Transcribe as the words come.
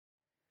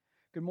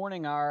Good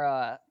morning.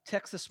 Our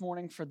text this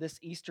morning for this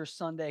Easter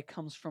Sunday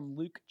comes from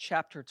Luke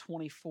chapter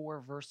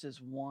 24,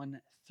 verses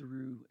 1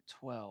 through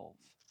 12.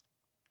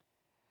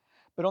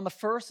 But on the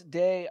first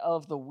day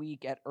of the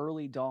week at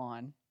early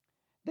dawn,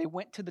 they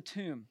went to the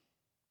tomb,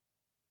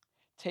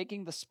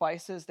 taking the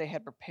spices they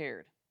had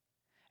prepared,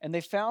 and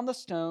they found the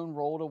stone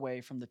rolled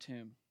away from the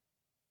tomb.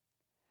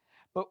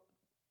 But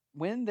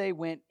when they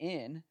went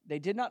in, they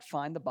did not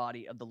find the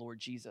body of the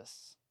Lord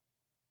Jesus.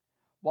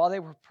 While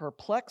they were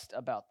perplexed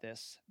about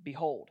this,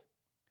 behold,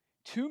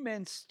 two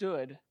men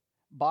stood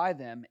by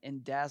them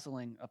in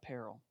dazzling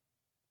apparel.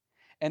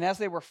 And as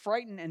they were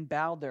frightened and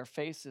bowed their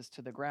faces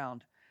to the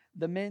ground,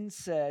 the men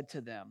said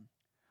to them,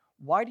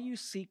 "Why do you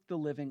seek the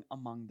living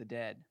among the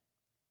dead?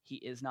 He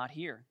is not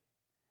here,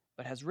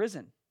 but has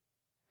risen.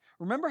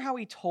 Remember how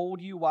he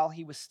told you while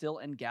he was still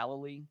in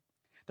Galilee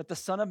that the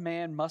Son of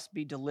Man must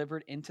be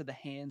delivered into the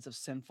hands of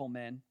sinful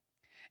men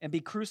and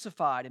be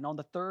crucified and on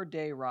the third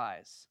day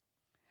rise."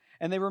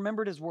 And they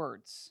remembered his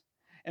words.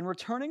 And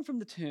returning from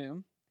the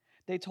tomb,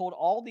 they told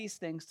all these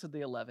things to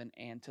the 11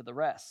 and to the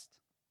rest.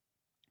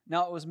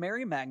 Now it was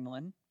Mary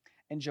Magdalene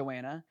and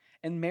Joanna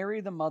and Mary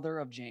the mother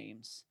of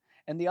James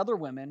and the other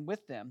women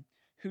with them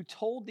who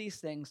told these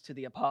things to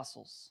the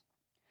apostles.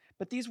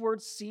 But these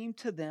words seemed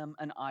to them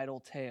an idle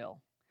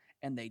tale,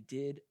 and they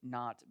did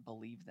not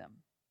believe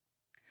them.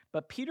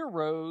 But Peter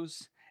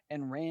rose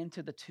and ran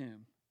to the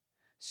tomb.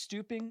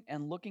 Stooping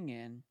and looking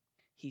in,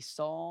 he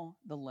saw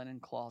the linen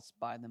cloths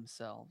by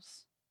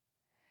themselves,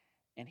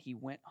 and he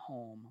went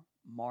home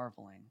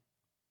marveling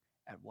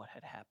at what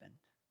had happened.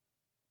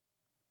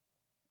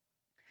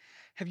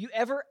 Have you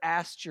ever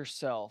asked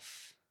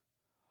yourself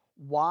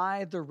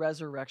why the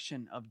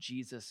resurrection of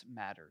Jesus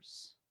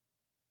matters?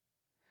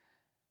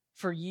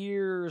 For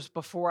years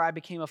before I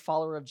became a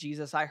follower of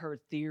Jesus, I heard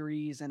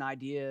theories and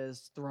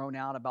ideas thrown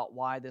out about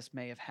why this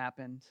may have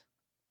happened.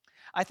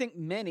 I think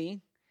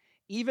many,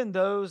 even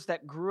those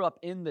that grew up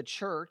in the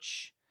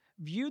church,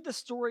 viewed the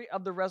story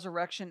of the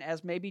resurrection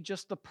as maybe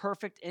just the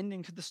perfect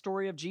ending to the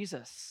story of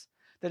Jesus.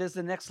 That is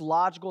the next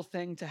logical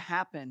thing to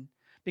happen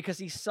because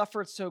he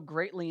suffered so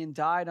greatly and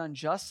died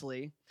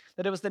unjustly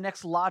that it was the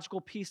next logical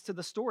piece to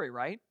the story,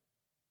 right?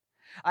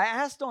 I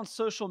asked on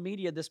social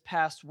media this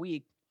past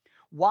week,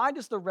 why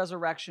does the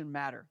resurrection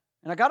matter?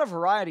 And I got a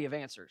variety of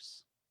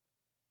answers.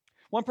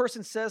 One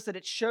person says that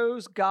it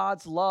shows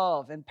God's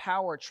love and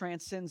power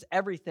transcends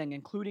everything,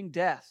 including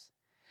death.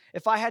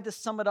 If I had to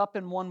sum it up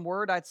in one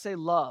word, I'd say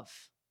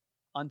love,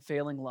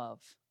 unfailing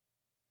love.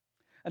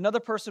 Another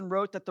person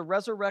wrote that the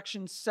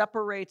resurrection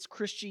separates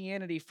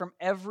Christianity from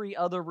every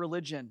other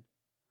religion.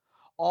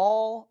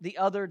 All the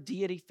other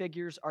deity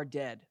figures are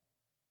dead.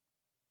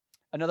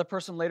 Another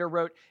person later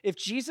wrote, if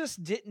Jesus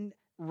didn't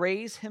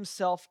raise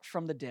himself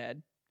from the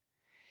dead,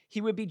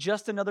 he would be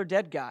just another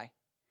dead guy.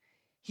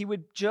 He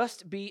would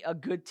just be a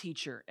good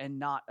teacher and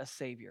not a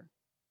savior.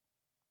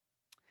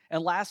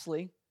 And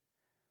lastly,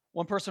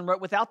 one person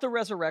wrote, without the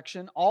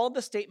resurrection, all of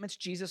the statements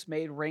Jesus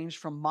made ranged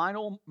from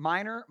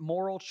minor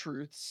moral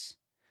truths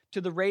to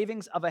the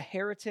ravings of a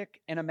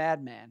heretic and a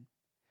madman.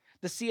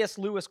 The C.S.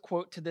 Lewis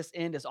quote to this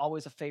end is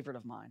always a favorite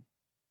of mine.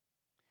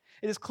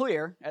 It is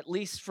clear, at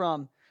least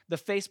from the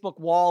Facebook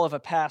wall of a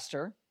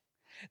pastor,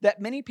 that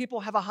many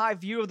people have a high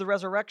view of the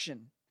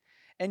resurrection.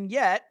 And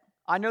yet,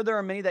 I know there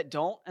are many that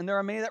don't, and there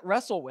are many that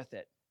wrestle with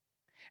it.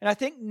 And I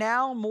think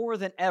now more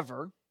than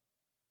ever,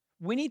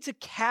 we need to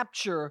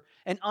capture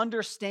and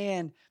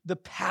understand the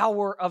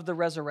power of the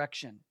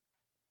resurrection.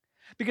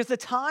 Because the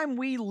time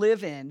we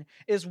live in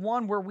is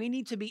one where we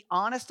need to be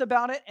honest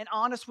about it and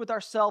honest with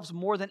ourselves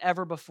more than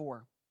ever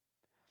before.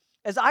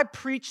 As I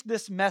preach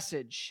this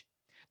message,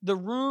 the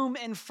room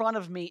in front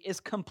of me is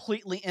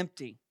completely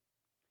empty.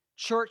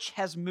 Church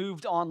has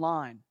moved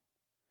online.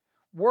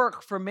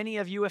 Work for many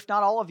of you, if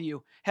not all of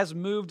you, has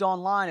moved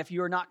online if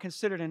you are not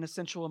considered an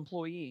essential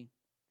employee.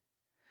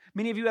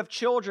 Many of you have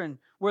children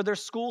where their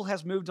school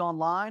has moved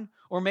online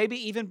or maybe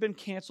even been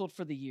canceled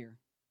for the year.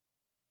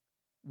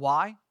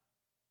 Why?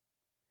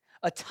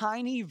 A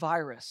tiny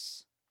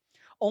virus,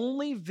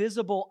 only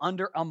visible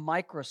under a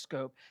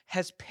microscope,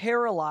 has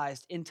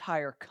paralyzed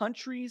entire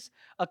countries,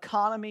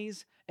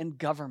 economies, and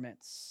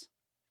governments.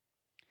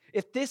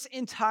 If this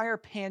entire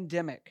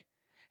pandemic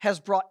has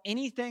brought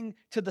anything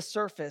to the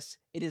surface,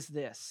 it is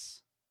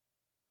this: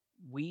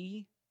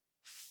 we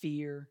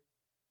fear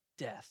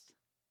death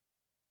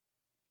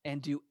and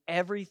do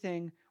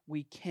everything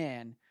we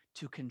can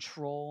to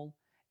control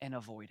and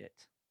avoid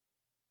it.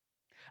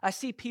 I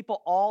see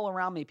people all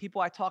around me, people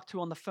I talk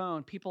to on the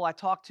phone, people I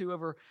talk to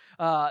over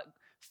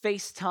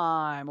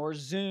FaceTime or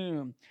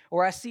Zoom,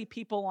 or I see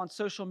people on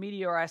social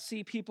media, or I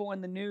see people in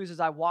the news as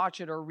I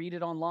watch it or read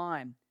it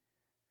online.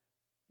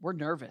 We're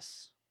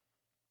nervous.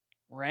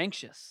 We're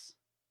anxious.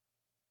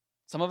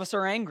 Some of us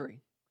are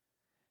angry.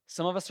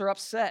 Some of us are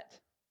upset.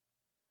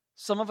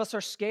 Some of us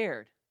are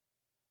scared.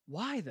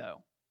 Why,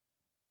 though?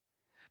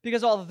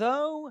 Because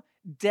although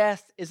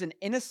death is an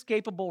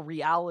inescapable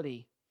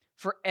reality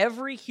for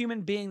every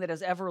human being that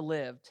has ever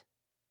lived,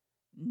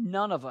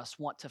 none of us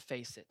want to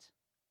face it.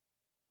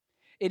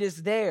 It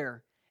is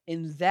there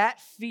in that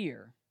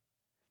fear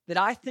that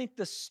I think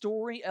the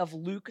story of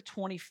Luke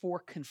 24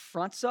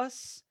 confronts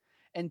us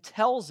and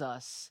tells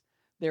us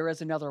there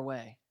is another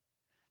way.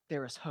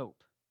 There is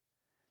hope,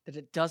 that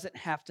it doesn't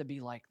have to be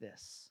like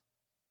this.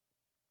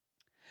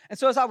 And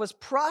so as I was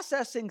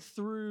processing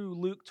through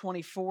Luke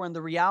 24 and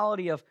the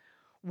reality of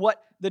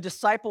what the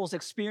disciples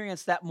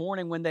experienced that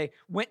morning when they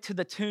went to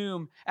the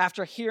tomb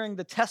after hearing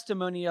the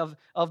testimony of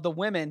the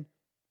women,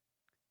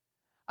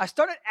 I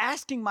started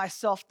asking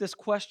myself this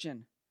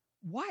question: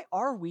 why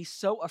are we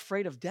so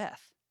afraid of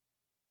death?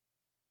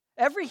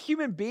 Every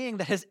human being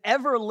that has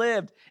ever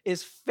lived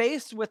is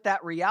faced with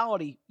that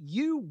reality.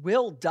 You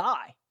will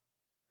die.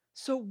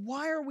 So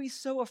why are we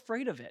so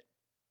afraid of it?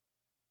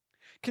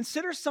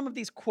 Consider some of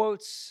these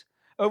quotes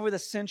over the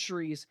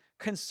centuries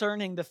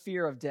concerning the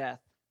fear of death.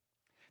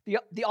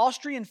 The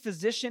Austrian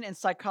physician and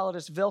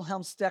psychologist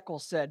Wilhelm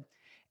Steckel said,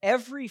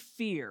 "Every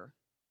fear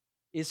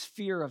is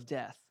fear of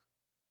death."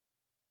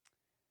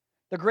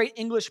 The great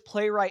English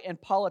playwright and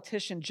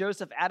politician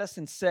Joseph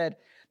Addison said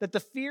that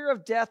the fear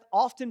of death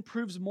often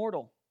proves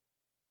mortal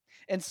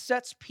and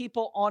sets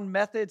people on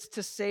methods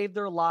to save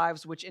their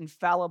lives which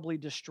infallibly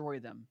destroy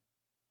them.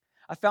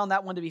 I found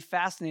that one to be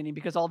fascinating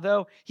because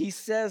although he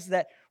says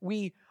that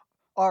we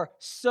are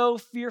so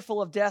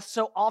fearful of death,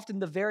 so often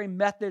the very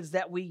methods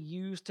that we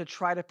use to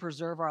try to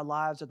preserve our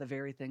lives are the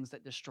very things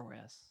that destroy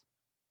us.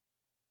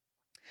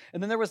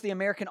 And then there was the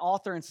American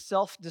author and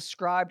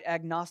self-described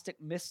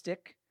agnostic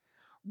mystic,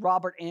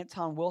 Robert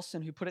Anton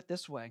Wilson, who put it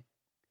this way: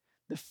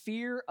 the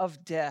fear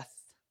of death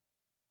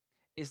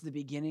is the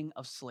beginning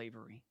of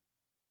slavery.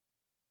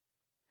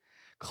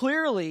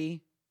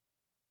 Clearly,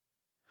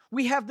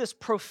 we have this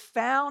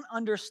profound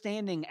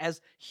understanding as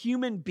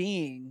human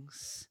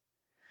beings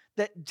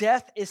that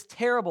death is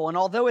terrible, and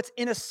although it's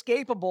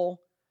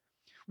inescapable,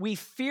 we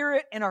fear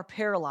it and are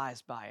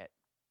paralyzed by it.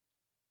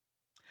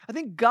 I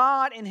think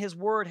God in His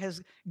Word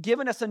has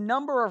given us a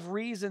number of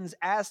reasons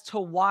as to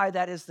why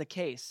that is the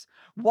case.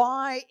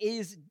 Why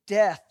is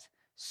death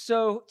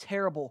so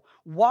terrible?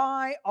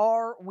 Why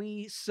are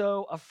we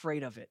so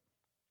afraid of it?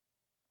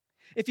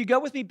 If you go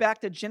with me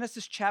back to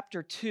Genesis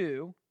chapter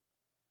 2,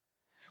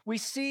 we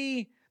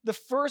see the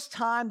first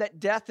time that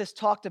death is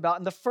talked about.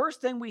 And the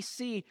first thing we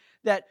see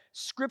that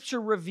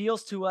Scripture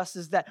reveals to us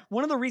is that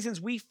one of the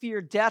reasons we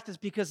fear death is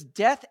because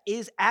death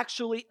is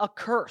actually a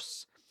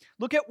curse.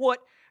 Look at what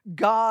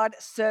God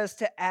says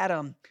to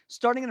Adam,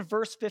 starting in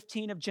verse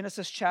 15 of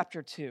Genesis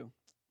chapter 2.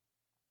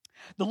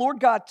 The Lord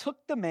God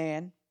took the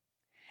man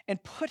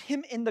and put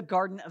him in the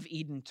Garden of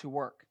Eden to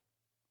work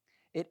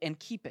it and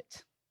keep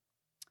it.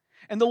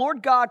 And the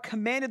Lord God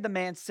commanded the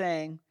man,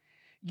 saying,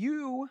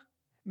 "You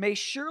may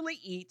surely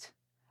eat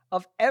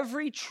of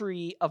every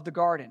tree of the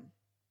garden,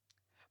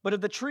 but of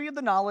the tree of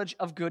the knowledge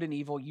of good and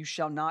evil you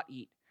shall not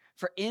eat.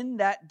 For in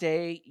that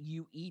day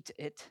you eat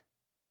it,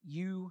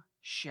 you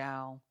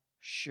shall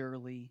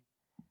surely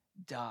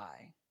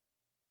die."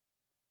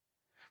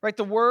 Right?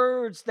 The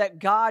words that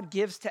God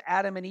gives to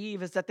Adam and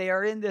Eve is that they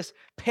are in this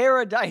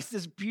paradise,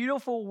 this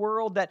beautiful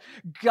world that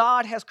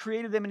God has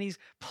created them, and He's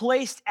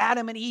placed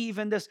Adam and Eve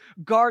in this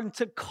garden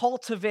to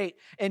cultivate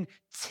and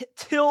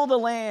till the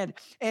land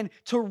and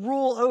to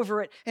rule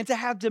over it and to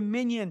have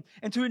dominion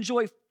and to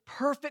enjoy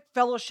perfect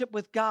fellowship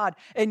with God.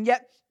 And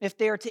yet, if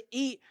they are to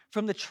eat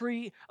from the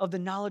tree of the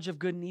knowledge of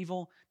good and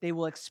evil, they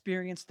will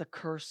experience the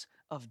curse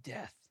of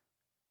death.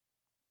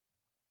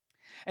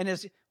 And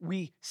as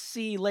we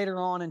see later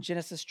on in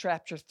Genesis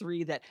chapter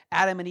 3, that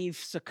Adam and Eve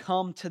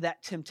succumb to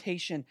that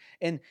temptation,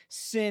 and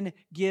sin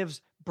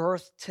gives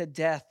birth to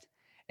death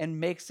and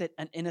makes it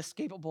an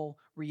inescapable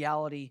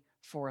reality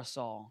for us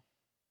all.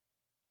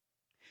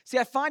 See,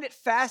 I find it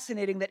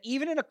fascinating that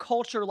even in a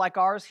culture like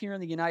ours here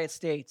in the United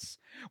States,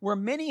 where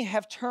many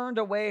have turned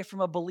away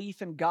from a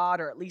belief in God,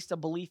 or at least a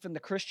belief in the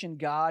Christian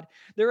God,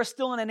 there is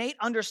still an innate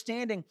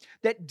understanding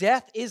that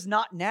death is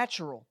not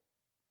natural.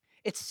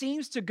 It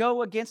seems to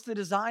go against the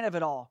design of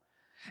it all.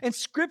 And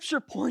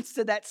Scripture points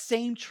to that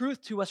same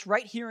truth to us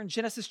right here in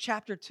Genesis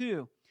chapter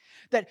 2,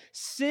 that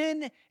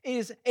sin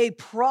is a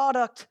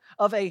product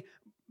of a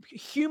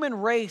human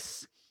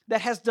race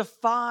that has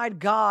defied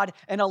God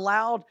and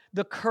allowed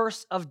the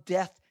curse of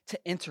death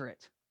to enter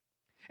it.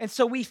 And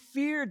so we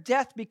fear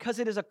death because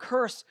it is a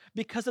curse,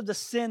 because of the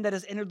sin that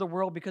has entered the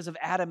world because of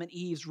Adam and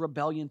Eve's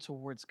rebellion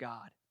towards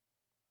God.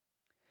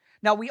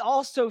 Now, we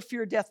also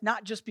fear death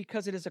not just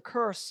because it is a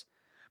curse,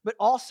 but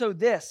also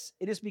this: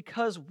 it is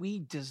because we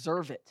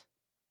deserve it.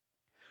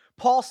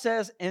 Paul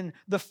says in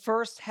the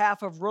first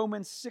half of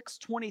Romans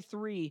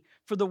 6:23,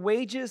 "For the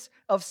wages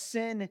of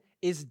sin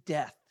is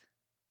death."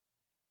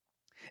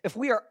 If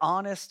we are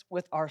honest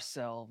with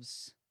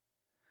ourselves,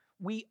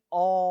 we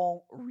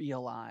all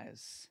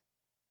realize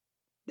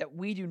that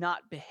we do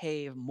not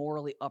behave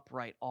morally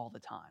upright all the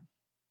time.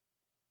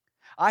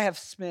 I have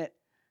spent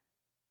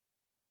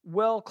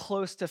well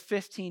close to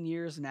 15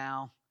 years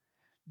now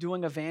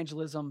doing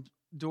evangelism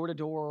door to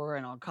door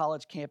and on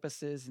college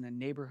campuses and in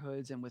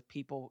neighborhoods and with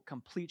people,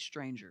 complete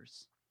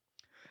strangers.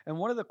 And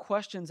one of the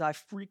questions I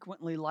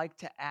frequently like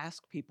to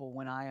ask people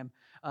when I am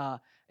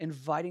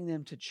inviting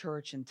them to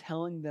church and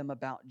telling them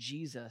about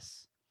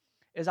Jesus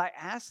is I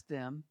ask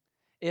them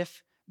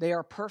if they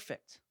are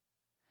perfect.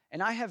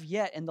 And I have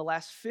yet, in the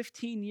last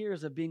 15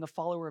 years of being a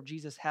follower of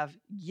Jesus, have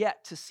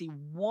yet to see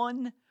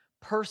one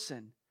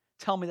person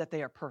tell me that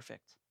they are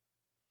perfect.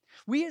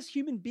 We as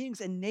human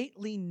beings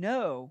innately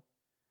know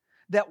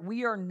that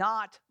we are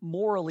not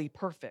morally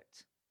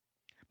perfect.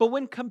 But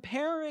when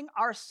comparing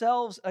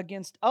ourselves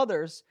against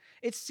others,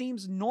 it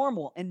seems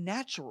normal and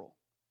natural.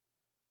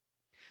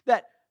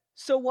 That,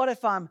 so what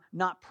if I'm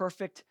not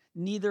perfect?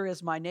 Neither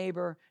is my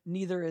neighbor,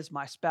 neither is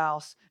my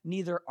spouse,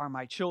 neither are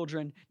my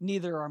children,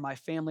 neither are my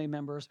family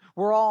members.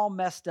 We're all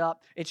messed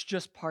up. It's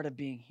just part of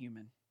being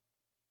human.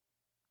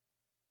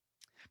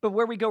 But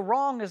where we go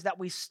wrong is that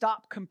we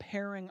stop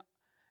comparing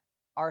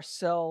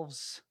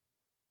ourselves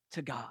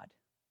to God.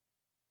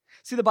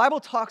 See, the Bible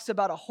talks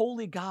about a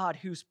holy God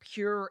who's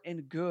pure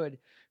and good,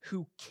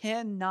 who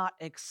cannot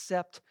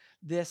accept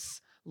this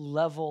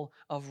level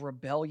of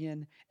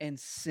rebellion and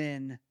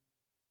sin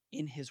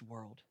in his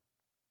world.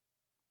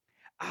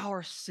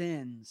 Our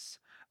sins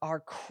are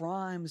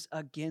crimes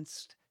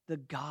against the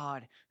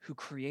God who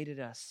created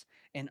us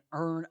and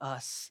earn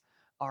us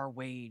our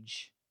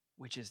wage,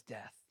 which is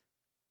death.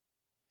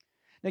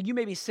 Now, you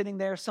may be sitting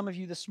there, some of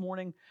you this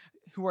morning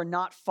who are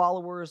not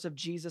followers of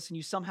Jesus, and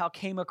you somehow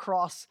came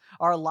across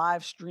our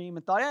live stream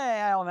and thought,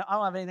 hey, I don't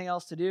have anything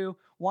else to do.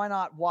 Why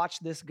not watch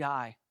this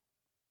guy?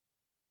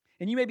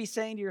 And you may be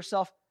saying to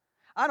yourself,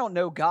 I don't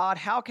know God.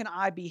 How can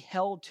I be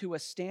held to a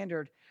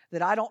standard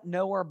that I don't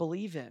know or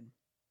believe in?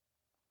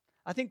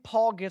 I think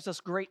Paul gives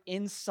us great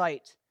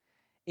insight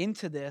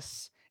into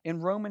this in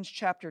Romans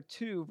chapter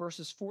 2,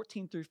 verses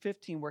 14 through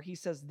 15, where he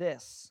says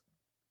this.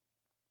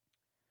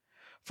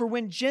 For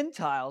when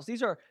Gentiles,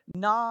 these are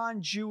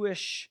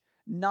non-Jewish,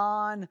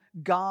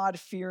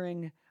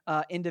 non-God-fearing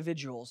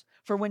individuals,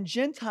 for when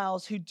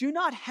Gentiles who do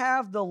not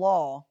have the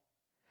law,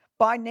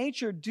 by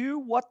nature do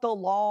what the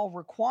law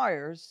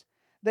requires,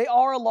 they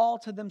are a law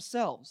to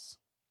themselves,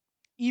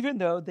 even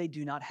though they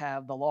do not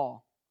have the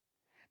law.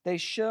 They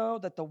show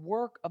that the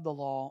work of the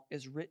law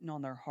is written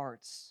on their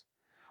hearts,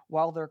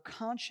 while their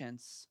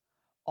conscience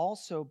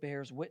also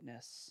bears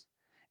witness,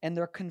 and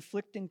their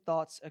conflicting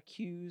thoughts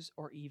accuse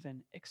or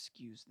even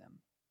excuse them.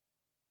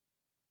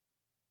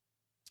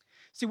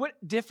 See,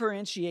 what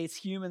differentiates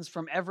humans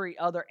from every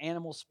other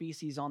animal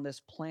species on this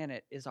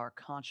planet is our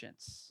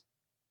conscience.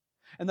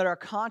 And that our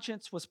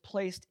conscience was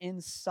placed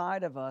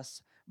inside of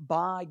us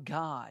by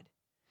God,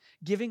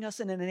 giving us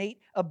an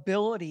innate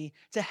ability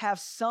to have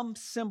some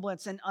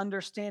semblance and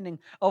understanding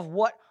of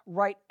what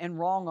right and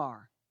wrong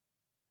are.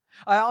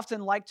 I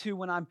often like to,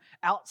 when I'm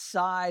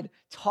outside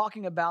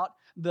talking about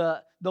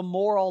the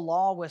moral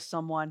law with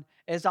someone,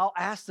 is I'll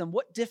ask them,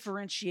 what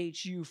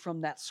differentiates you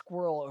from that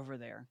squirrel over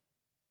there?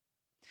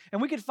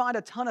 And we could find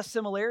a ton of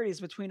similarities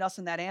between us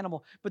and that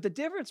animal. But the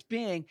difference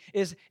being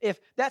is if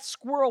that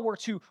squirrel were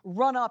to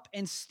run up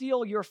and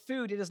steal your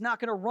food, it is not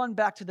going to run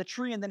back to the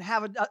tree and then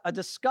have a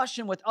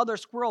discussion with other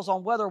squirrels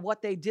on whether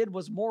what they did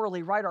was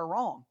morally right or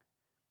wrong.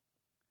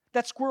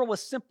 That squirrel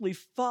was simply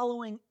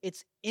following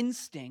its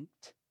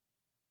instinct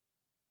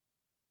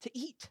to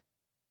eat,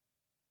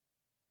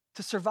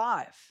 to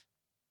survive,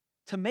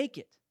 to make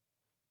it.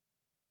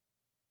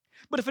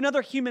 But if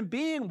another human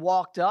being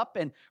walked up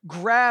and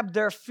grabbed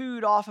their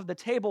food off of the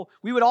table,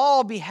 we would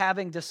all be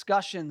having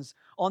discussions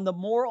on the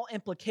moral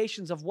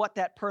implications of what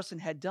that person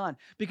had done,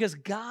 because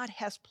God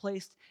has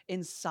placed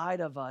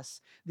inside of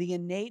us the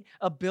innate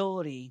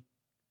ability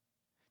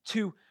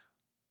to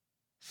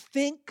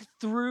think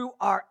through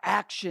our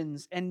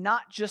actions and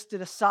not just to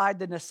decide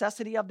the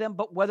necessity of them,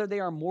 but whether they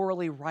are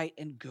morally right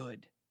and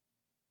good.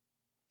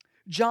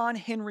 John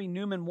Henry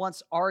Newman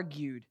once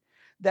argued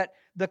that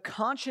the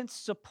conscience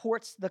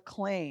supports the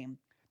claim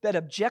that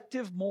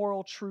objective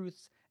moral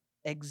truths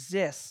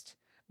exist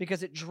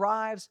because it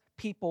drives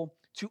people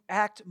to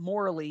act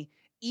morally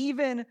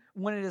even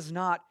when it is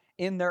not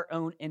in their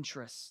own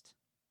interest.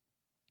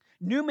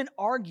 Newman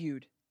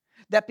argued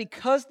that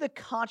because the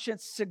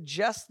conscience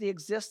suggests the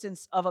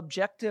existence of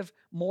objective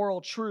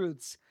moral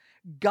truths,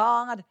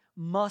 God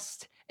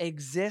must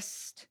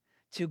exist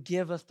to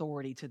give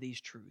authority to these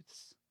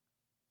truths.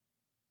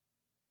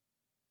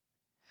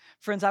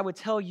 Friends, I would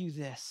tell you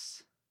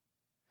this.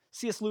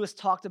 C.S. Lewis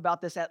talked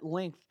about this at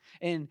length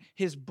in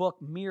his book,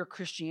 Mere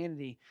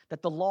Christianity,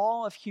 that the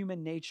law of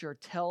human nature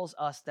tells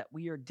us that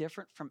we are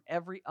different from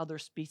every other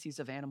species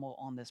of animal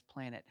on this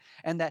planet.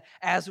 And that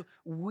as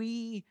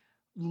we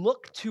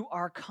look to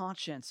our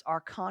conscience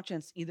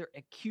either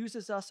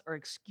accuses us or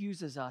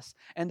excuses us,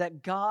 and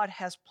that God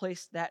has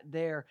placed that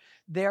there,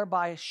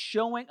 thereby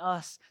showing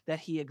us that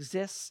he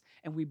exists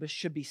and we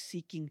should be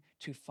seeking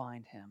to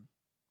find him.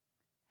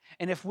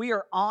 And if we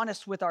are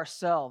honest with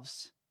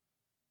ourselves,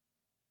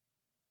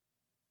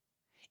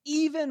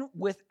 even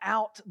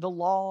without the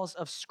laws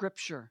of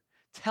Scripture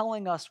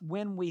telling us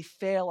when we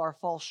fail or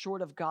fall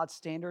short of God's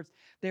standards,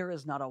 there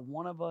is not a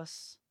one of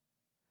us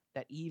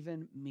that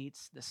even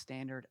meets the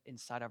standard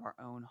inside of our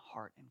own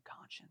heart and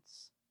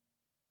conscience.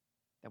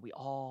 that we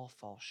all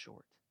fall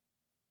short.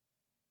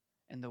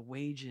 And the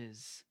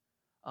wages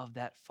of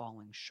that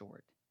falling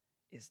short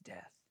is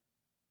death.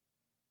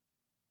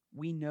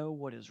 We know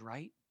what is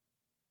right.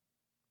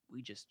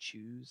 We just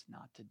choose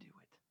not to do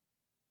it.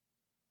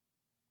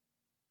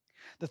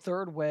 The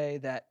third way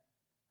that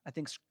I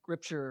think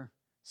Scripture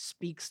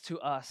speaks to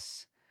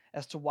us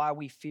as to why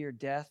we fear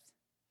death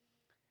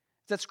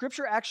is that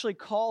Scripture actually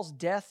calls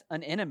death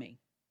an enemy.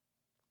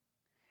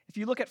 If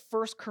you look at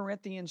 1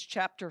 Corinthians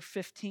chapter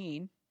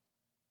 15,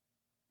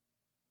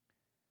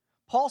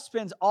 Paul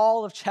spends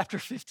all of chapter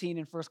 15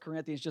 in 1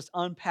 Corinthians just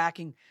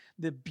unpacking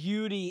the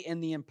beauty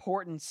and the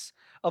importance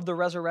of the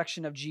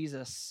resurrection of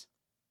Jesus.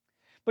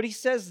 But he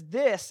says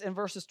this in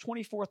verses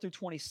 24 through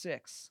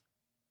 26.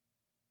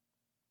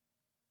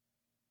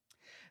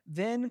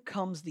 Then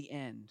comes the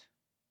end,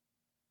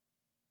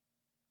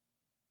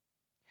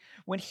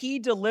 when he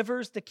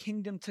delivers the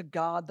kingdom to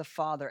God the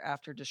Father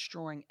after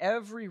destroying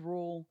every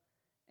rule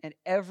and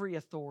every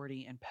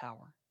authority and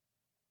power.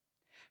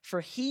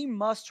 For he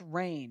must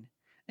reign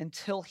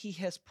until he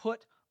has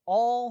put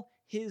all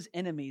his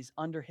enemies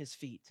under his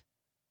feet.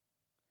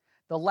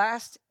 The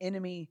last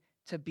enemy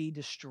to be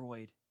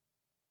destroyed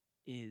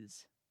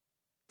is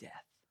death.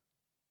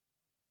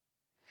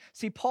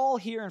 See, Paul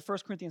here in 1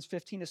 Corinthians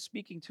 15 is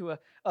speaking to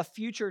a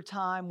future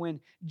time when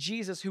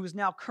Jesus, who is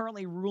now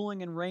currently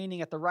ruling and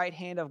reigning at the right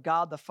hand of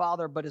God the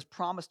Father, but is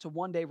promised to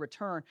one day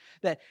return,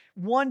 that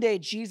one day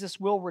Jesus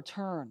will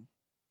return.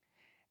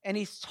 And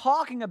he's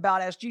talking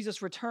about, as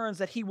Jesus returns,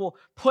 that he will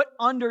put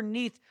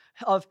underneath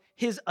of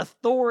his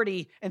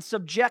authority and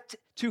subject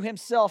to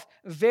himself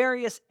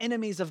various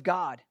enemies of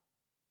God.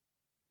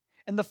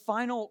 And the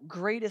final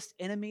greatest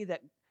enemy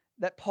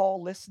that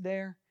Paul lists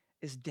there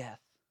is death.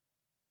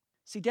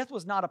 See, death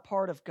was not a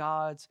part of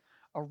God's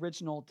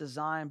original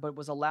design, but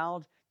was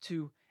allowed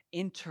to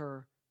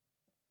enter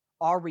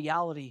our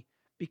reality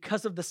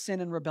because of the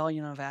sin and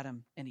rebellion of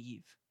Adam and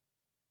Eve.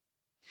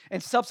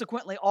 And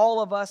subsequently,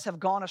 all of us have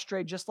gone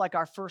astray just like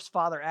our first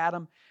father,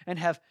 Adam, and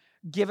have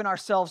given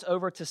ourselves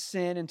over to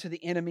sin and to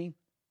the enemy.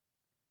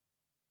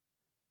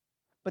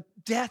 But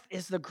death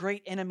is the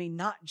great enemy,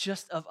 not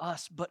just of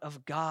us, but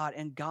of God,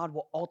 and God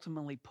will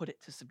ultimately put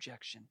it to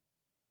subjection.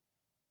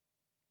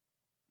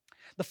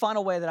 The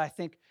final way that I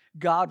think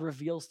God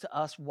reveals to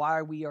us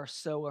why we are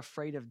so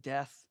afraid of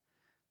death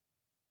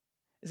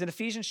is in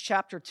Ephesians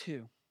chapter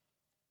 2.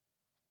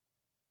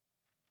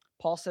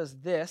 Paul says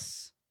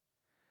this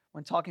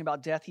when talking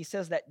about death. He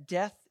says that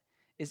death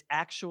is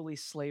actually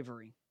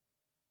slavery.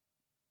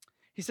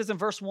 He says in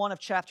verse 1 of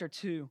chapter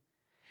 2,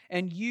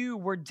 "And you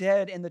were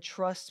dead in the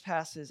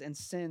trespasses and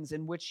sins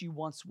in which you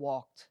once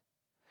walked,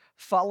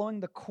 following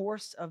the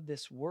course of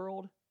this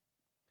world,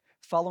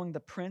 following the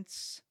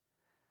prince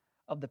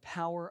of the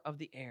power of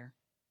the air,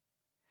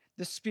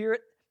 the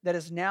spirit that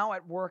is now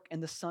at work in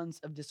the sons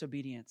of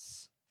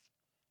disobedience,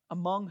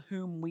 among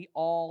whom we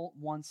all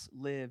once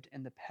lived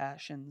in the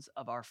passions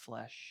of our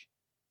flesh,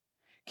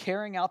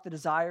 carrying out the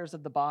desires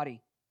of the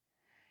body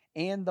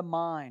and the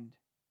mind,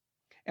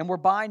 and were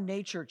by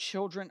nature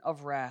children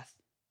of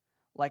wrath,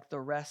 like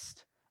the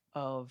rest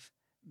of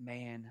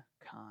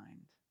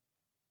mankind."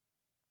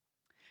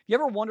 You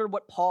ever wondered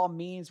what Paul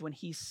means when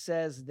he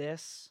says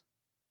this?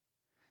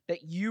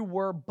 That you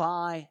were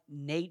by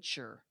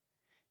nature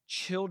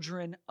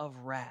children of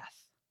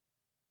wrath.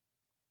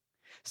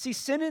 See,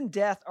 sin and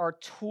death are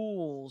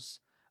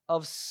tools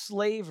of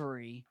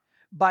slavery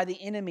by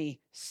the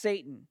enemy,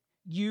 Satan,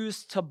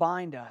 used to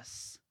bind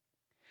us.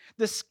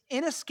 This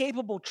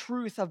inescapable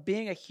truth of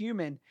being a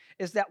human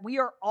is that we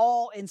are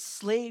all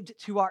enslaved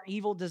to our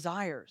evil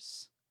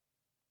desires.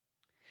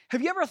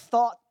 Have you ever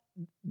thought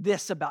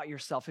this about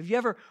yourself? Have you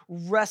ever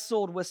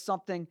wrestled with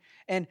something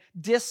and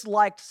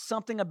disliked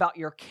something about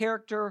your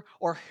character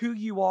or who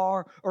you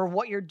are or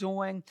what you're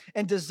doing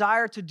and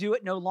desire to do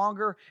it no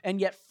longer,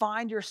 and yet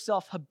find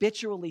yourself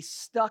habitually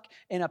stuck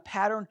in a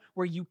pattern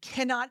where you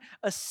cannot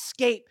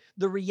escape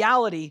the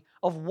reality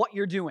of what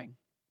you're doing?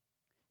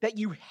 That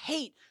you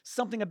hate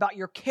something about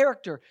your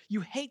character. You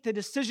hate the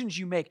decisions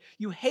you make.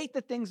 You hate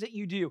the things that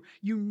you do.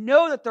 You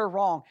know that they're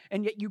wrong,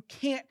 and yet you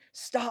can't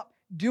stop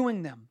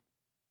doing them.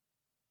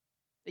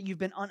 That you've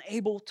been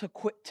unable to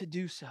quit to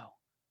do so.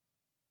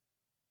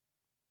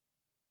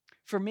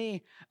 For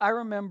me, I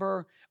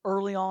remember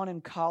early on in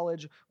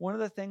college, one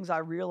of the things I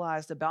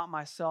realized about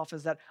myself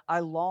is that I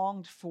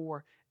longed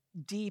for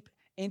deep,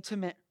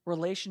 intimate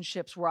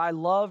relationships where I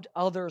loved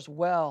others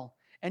well.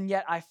 And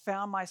yet I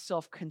found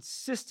myself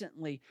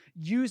consistently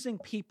using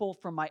people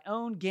for my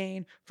own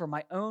gain, for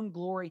my own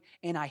glory,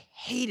 and I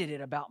hated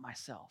it about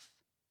myself.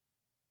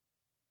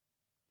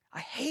 I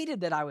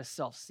hated that I was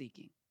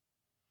self-seeking.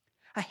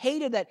 I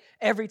hated that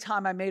every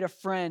time I made a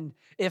friend,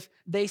 if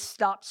they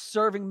stopped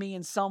serving me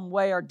in some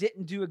way or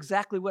didn't do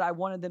exactly what I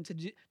wanted them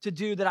to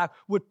do, that I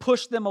would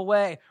push them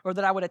away, or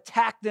that I would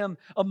attack them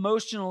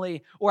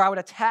emotionally, or I would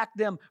attack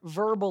them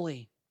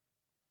verbally.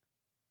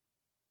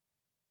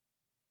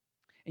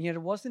 And yet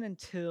it wasn't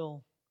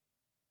until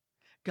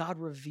God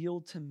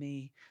revealed to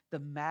me the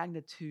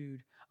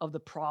magnitude of the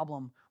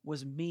problem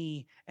was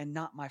me and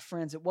not my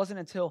friends. It wasn't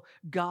until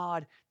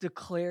God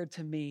declared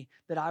to me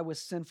that I was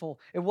sinful.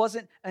 It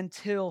wasn't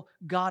until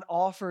God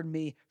offered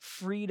me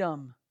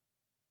freedom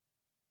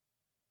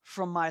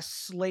from my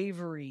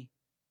slavery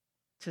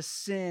to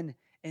sin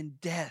and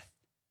death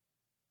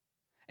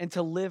and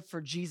to live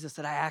for Jesus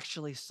that I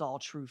actually saw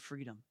true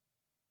freedom.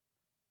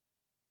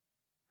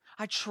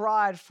 I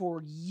tried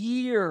for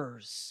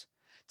years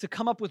to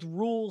come up with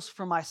rules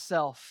for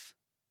myself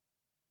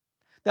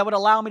that would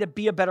allow me to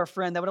be a better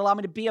friend, that would allow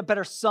me to be a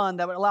better son,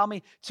 that would allow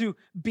me to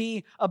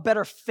be a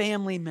better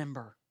family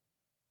member.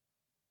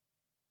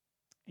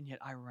 And yet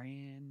I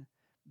ran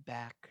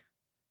back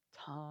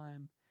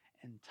time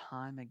and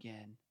time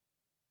again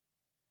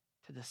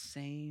to the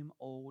same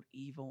old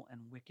evil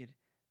and wicked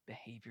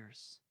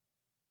behaviors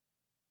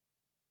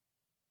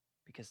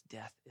because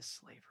death is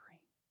slavery.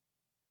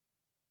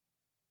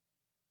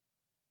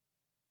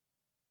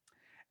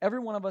 Every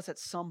one of us at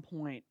some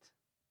point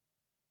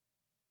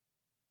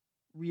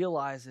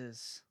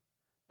realizes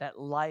that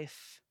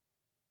life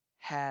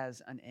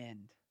has an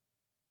end,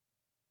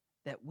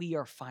 that we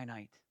are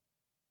finite.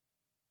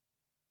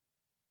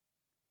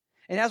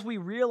 And as we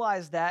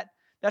realize that,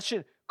 that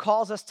should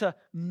cause us to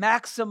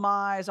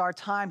maximize our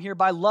time here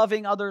by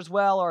loving others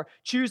well or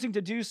choosing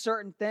to do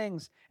certain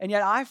things. And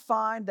yet I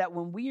find that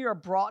when we are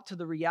brought to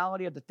the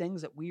reality of the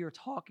things that we are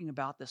talking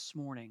about this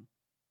morning,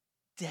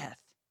 death,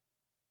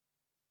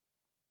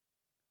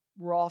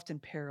 we're often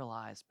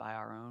paralyzed by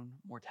our own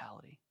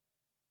mortality.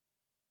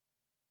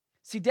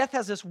 See, death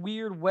has this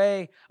weird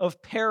way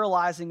of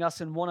paralyzing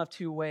us in one of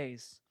two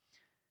ways.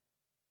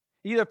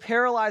 It either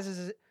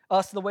paralyzes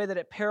us the way that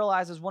it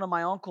paralyzes one of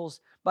my uncles,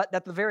 but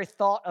that the very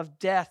thought of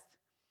death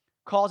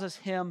causes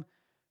him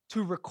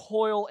to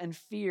recoil in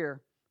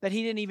fear, that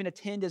he didn't even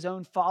attend his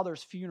own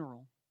father's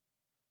funeral.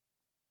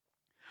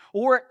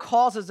 Or it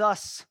causes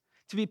us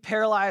to be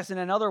paralyzed in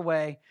another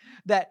way,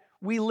 that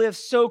we live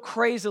so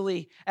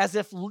crazily as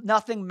if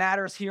nothing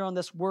matters here on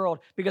this world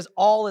because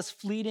all is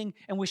fleeting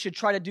and we should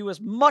try to do as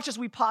much as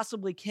we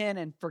possibly can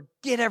and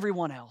forget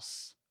everyone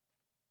else.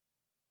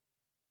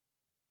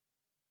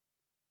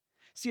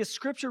 See, as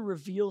Scripture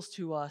reveals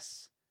to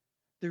us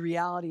the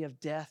reality of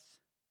death,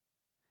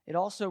 it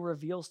also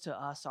reveals to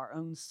us our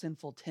own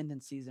sinful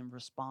tendencies in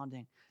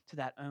responding to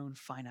that own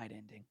finite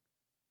ending.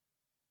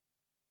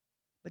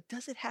 But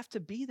does it have to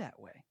be that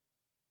way?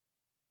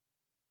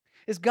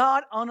 Is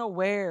God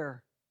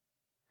unaware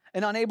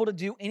and unable to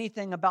do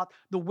anything about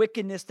the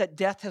wickedness that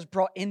death has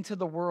brought into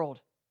the world?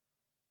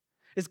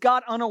 Is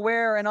God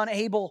unaware and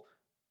unable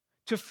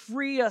to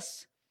free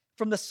us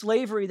from the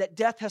slavery that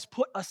death has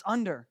put us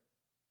under?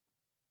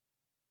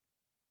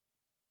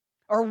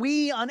 Are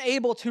we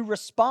unable to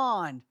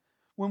respond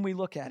when we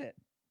look at it?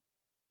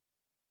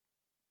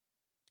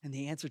 And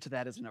the answer to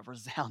that is a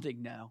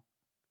resounding no.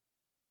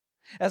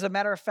 As a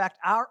matter of fact,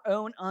 our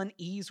own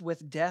unease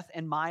with death,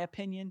 in my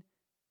opinion,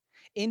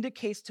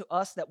 indicates to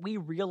us that we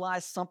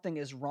realize something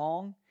is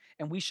wrong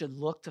and we should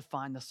look to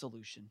find the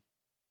solution.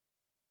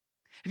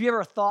 Have you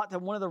ever thought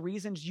that one of the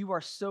reasons you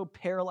are so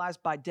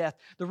paralyzed by death,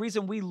 the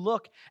reason we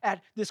look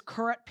at this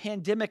current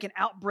pandemic and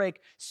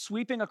outbreak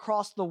sweeping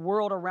across the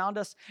world around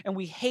us and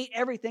we hate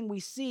everything we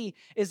see,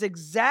 is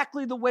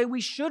exactly the way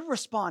we should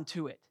respond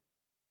to it?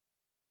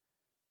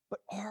 But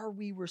are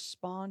we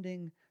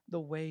responding the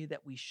way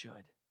that we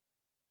should?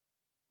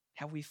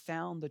 Have we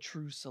found the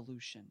true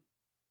solution?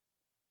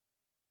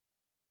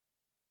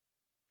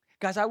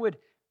 Guys, I would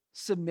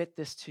submit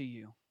this to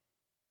you.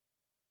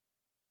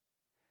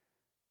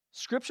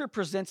 Scripture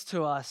presents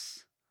to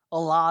us a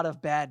lot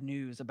of bad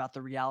news about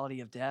the reality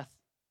of death,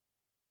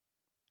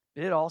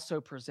 but it also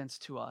presents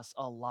to us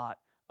a lot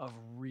of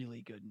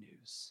really good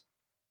news.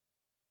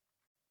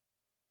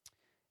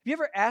 Have you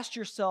ever asked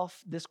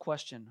yourself this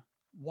question?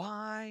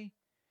 Why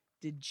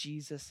did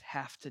Jesus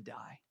have to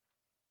die?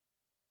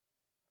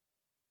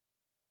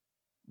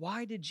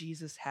 Why did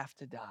Jesus have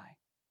to die?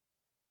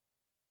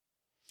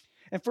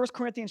 In 1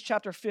 Corinthians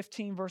chapter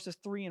 15, verses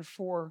 3 and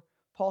 4,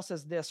 Paul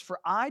says this, "For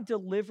I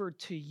delivered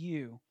to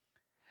you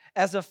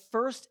as of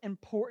first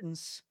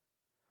importance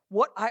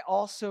what I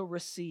also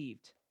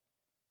received,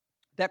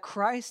 that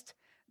Christ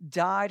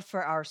died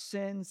for our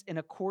sins in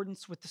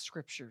accordance with the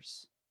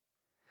Scriptures,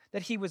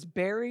 that he was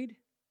buried,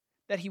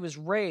 that he was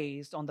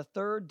raised on the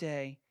third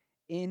day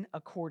in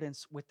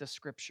accordance with the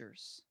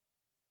Scriptures."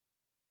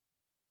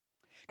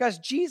 Guys,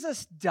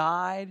 Jesus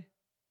died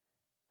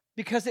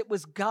because it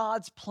was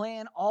God's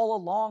plan all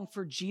along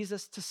for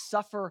Jesus to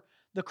suffer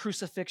the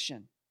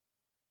crucifixion.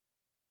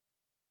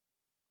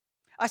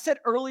 I said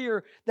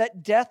earlier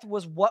that death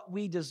was what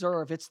we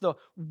deserve. It's the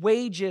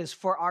wages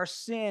for our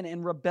sin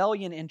and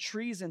rebellion and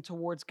treason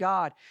towards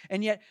God.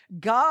 And yet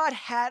God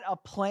had a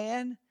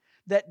plan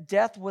that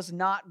death was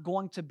not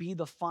going to be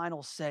the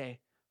final say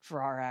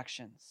for our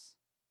actions.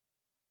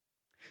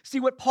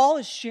 See, what Paul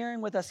is sharing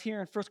with us here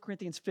in 1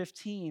 Corinthians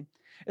 15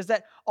 is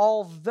that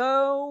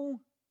although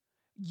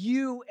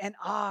you and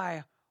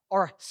I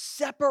are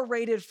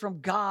separated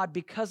from God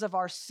because of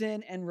our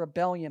sin and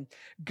rebellion,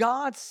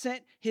 God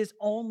sent his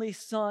only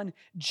Son,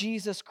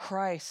 Jesus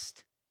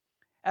Christ,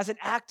 as an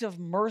act of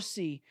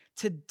mercy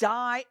to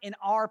die in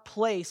our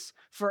place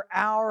for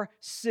our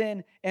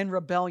sin and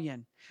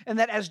rebellion. And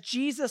that as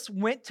Jesus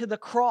went to the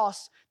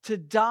cross to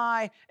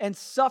die and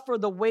suffer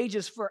the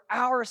wages for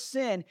our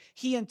sin,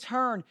 he in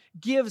turn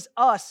gives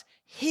us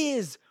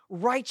his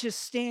righteous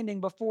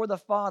standing before the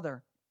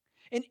Father.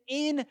 And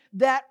in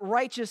that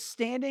righteous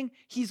standing,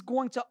 he's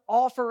going to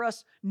offer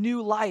us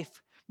new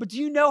life. But do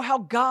you know how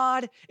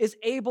God is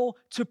able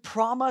to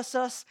promise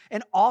us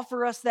and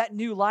offer us that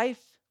new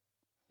life?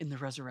 In the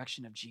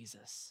resurrection of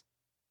Jesus.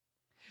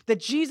 That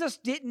Jesus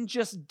didn't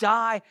just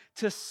die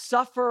to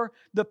suffer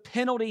the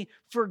penalty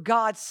for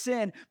God's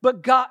sin,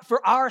 but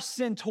for our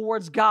sin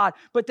towards God,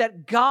 but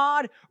that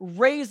God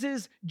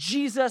raises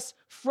Jesus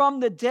from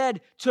the dead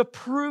to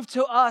prove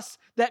to us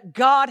that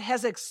God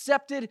has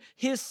accepted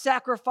his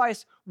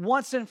sacrifice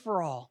once and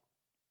for all.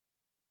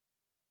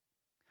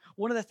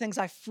 One of the things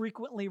I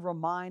frequently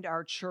remind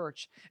our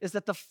church is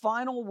that the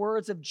final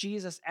words of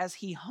Jesus as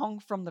he hung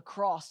from the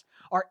cross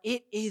are,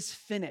 "It is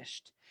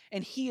finished."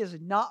 And he is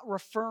not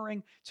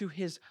referring to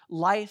his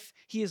life.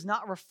 He is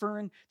not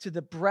referring to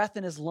the breath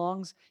in his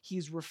lungs.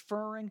 He's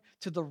referring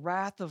to the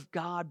wrath of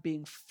God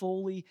being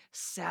fully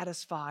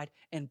satisfied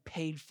and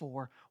paid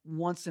for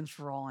once and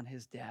for all in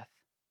his death.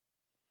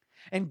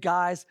 And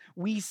guys,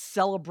 we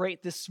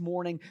celebrate this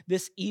morning,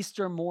 this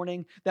Easter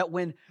morning, that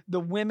when the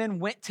women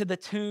went to the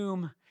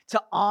tomb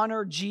to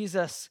honor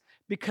Jesus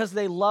because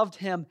they loved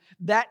him,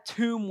 that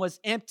tomb was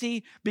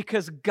empty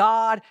because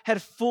God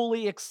had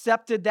fully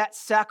accepted that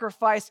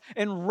sacrifice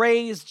and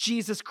raised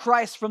Jesus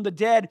Christ from the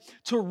dead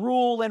to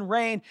rule and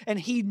reign. And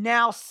he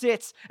now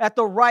sits at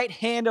the right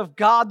hand of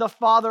God the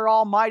Father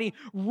Almighty,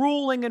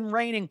 ruling and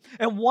reigning.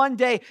 And one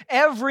day,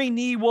 every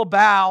knee will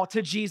bow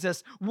to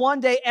Jesus.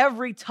 One day,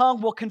 every tongue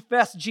will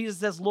confess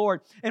Jesus as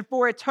Lord. And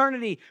for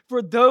eternity,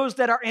 for those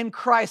that are in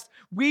Christ,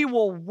 we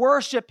will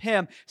worship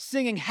him,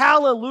 singing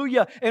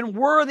hallelujah, and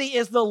worthy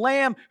is the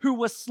Lamb who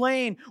was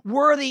slain.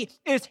 Worthy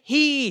is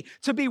he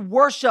to be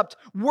worshiped.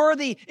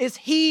 Worthy is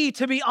he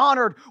to be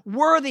honored.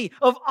 Worthy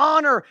of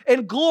honor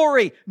and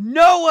glory.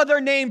 No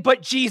other name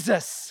but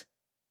Jesus.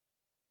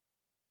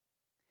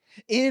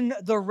 In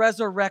the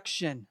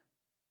resurrection,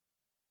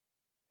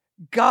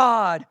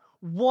 God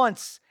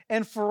once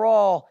and for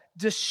all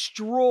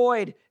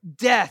destroyed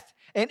death,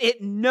 and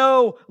it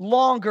no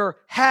longer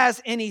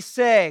has any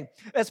say.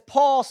 As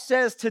Paul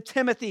says to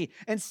Timothy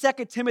in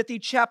 2 Timothy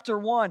chapter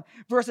 1,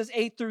 verses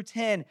 8 through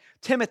 10,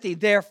 Timothy,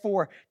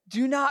 therefore,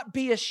 do not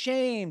be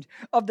ashamed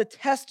of the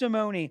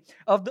testimony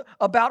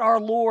about our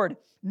Lord,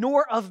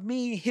 nor of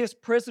me, his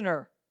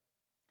prisoner,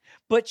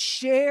 but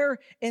share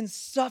in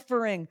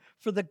suffering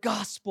for the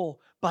gospel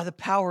by the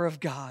power of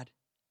God,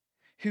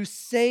 who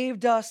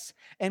saved us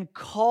and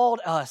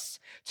called us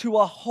to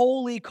a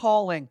holy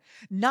calling,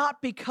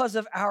 not because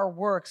of our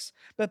works,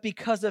 but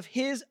because of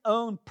his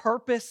own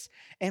purpose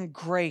and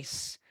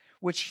grace,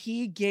 which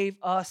he gave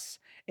us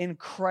in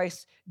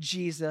Christ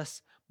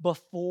Jesus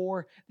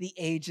before the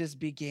ages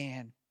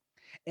began,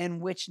 and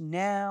which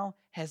now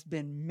has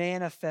been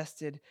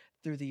manifested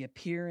through the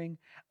appearing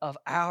of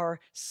our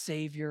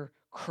Savior,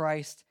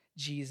 Christ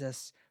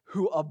Jesus,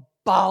 who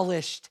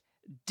abolished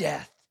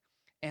death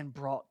and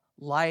brought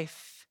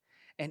life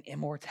and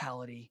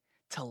immortality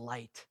to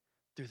light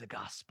through the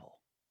gospel.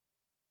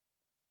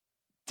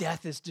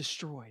 Death is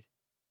destroyed.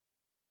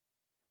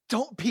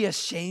 Don't be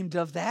ashamed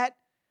of that.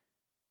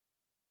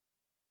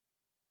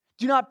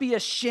 Do not be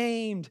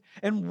ashamed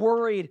and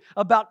worried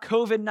about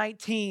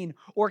COVID-19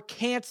 or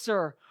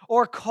cancer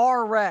or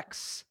car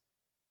wrecks.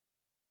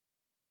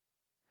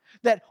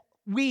 That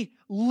we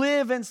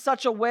live in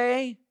such a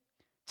way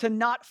to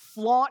not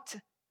flaunt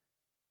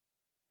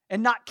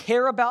and not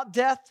care about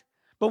death,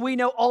 but we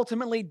know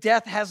ultimately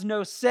death has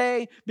no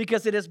say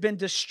because it has been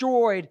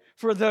destroyed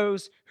for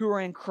those who are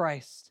in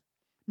Christ.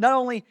 Not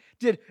only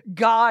did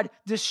God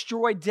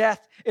destroy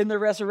death in the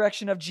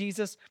resurrection of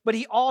Jesus, but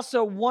he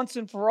also once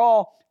and for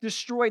all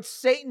destroyed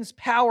Satan's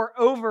power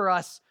over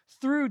us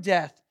through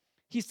death.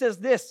 He says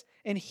this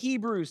in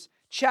Hebrews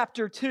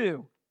chapter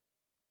 2.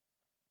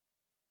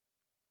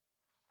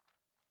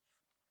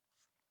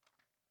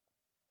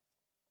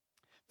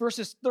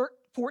 Verses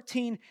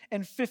 14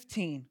 and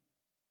 15.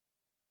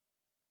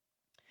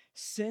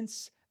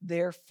 Since,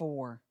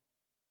 therefore,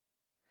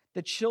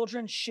 the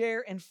children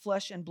share in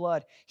flesh and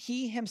blood,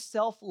 he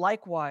himself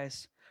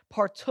likewise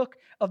partook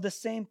of the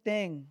same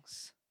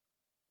things,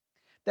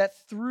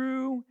 that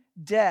through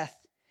death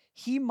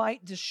he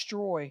might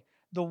destroy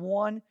the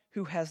one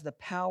who has the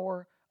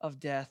power of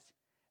death,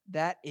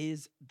 that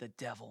is the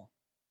devil,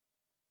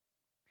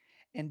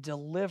 and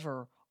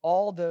deliver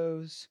all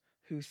those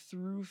who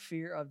through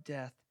fear of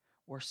death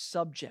were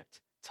subject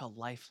to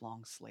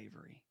lifelong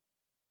slavery.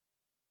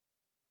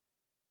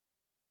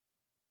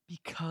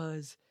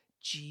 Because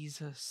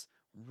Jesus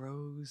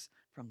rose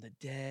from the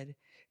dead,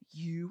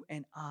 you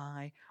and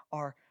I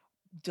are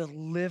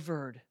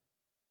delivered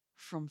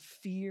from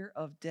fear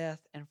of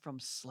death and from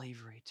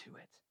slavery to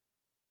it.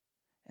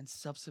 And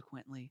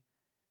subsequently,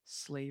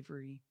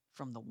 slavery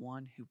from the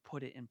one who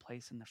put it in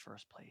place in the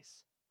first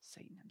place,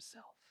 Satan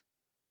himself.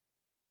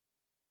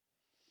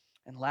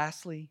 And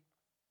lastly,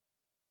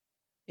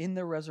 in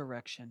the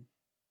resurrection,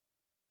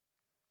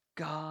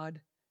 God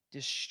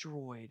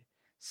destroyed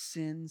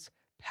sin's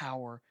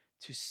power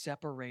to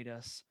separate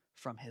us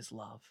from his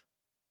love.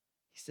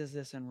 He says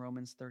this in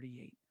Romans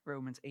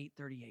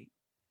 8:38.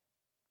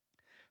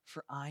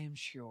 For I am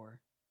sure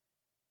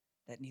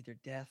that neither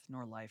death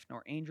nor life,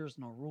 nor angels,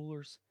 nor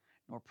rulers,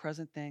 nor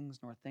present things,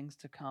 nor things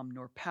to come,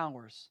 nor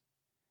powers,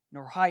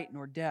 nor height,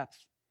 nor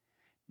depth,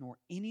 nor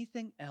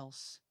anything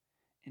else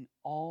in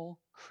all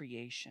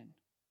creation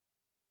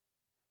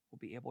will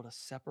be able to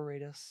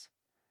separate us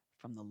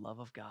from the love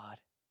of God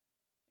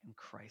in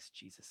Christ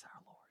Jesus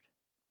our Lord.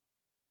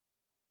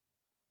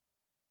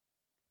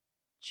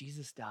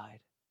 Jesus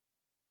died.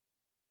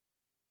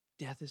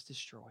 Death is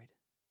destroyed.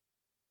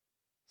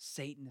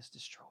 Satan is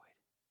destroyed.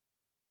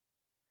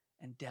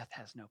 And death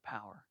has no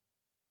power.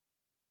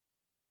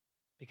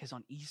 Because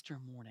on Easter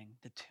morning,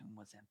 the tomb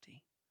was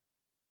empty.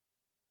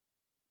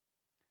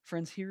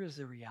 Friends, here is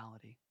the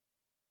reality.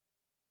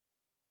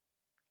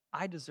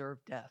 I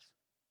deserve death.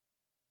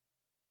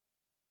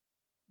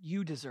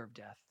 You deserve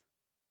death.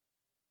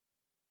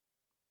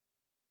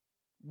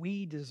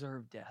 We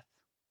deserve death.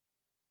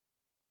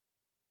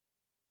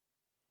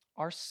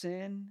 Our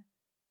sin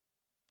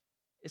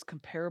is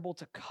comparable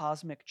to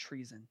cosmic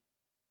treason.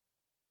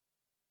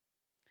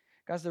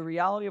 Guys, the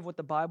reality of what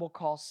the Bible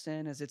calls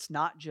sin is it's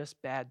not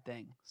just bad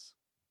things.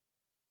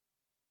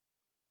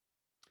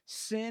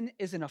 Sin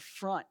is an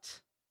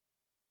affront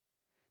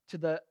to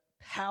the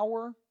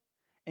power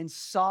and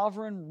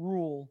sovereign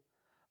rule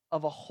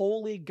of a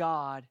holy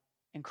God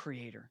and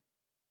Creator.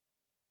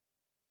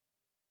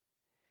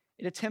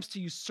 It attempts to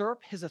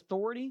usurp his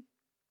authority.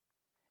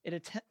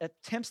 It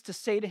attempts to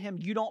say to him,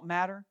 you don't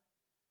matter.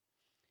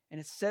 And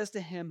it says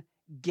to him,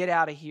 get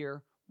out of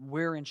here.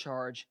 We're in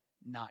charge,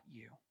 not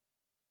you.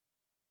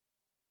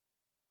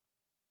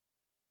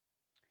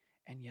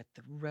 And yet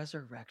the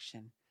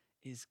resurrection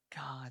is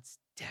God's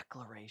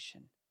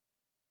declaration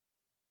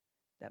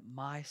that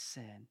my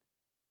sin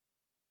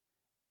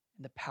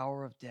and the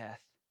power of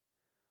death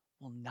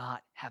will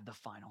not have the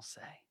final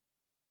say.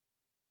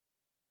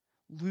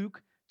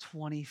 Luke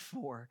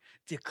 24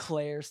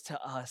 declares to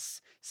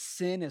us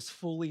sin is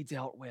fully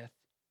dealt with.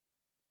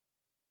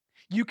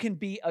 You can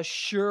be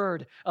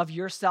assured of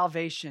your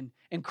salvation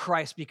in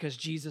Christ because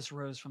Jesus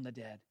rose from the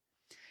dead.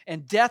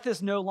 And death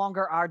is no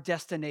longer our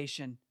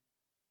destination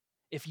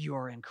if you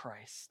are in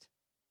Christ.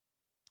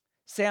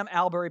 Sam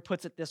Albury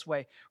puts it this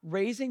way: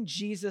 raising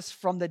Jesus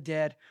from the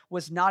dead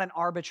was not an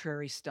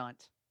arbitrary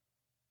stunt.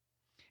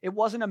 It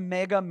wasn't a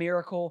mega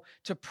miracle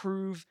to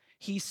prove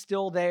he's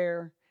still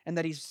there and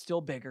that he's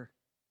still bigger.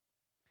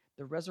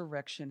 The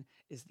resurrection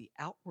is the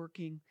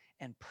outworking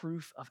and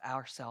proof of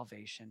our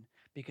salvation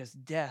because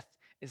death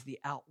is the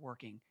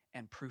outworking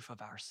and proof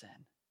of our sin.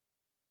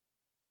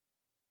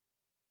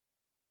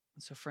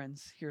 And so,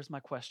 friends, here's my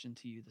question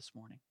to you this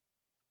morning.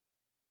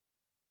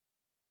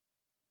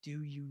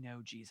 Do you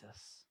know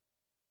Jesus?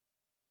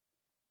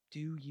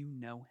 Do you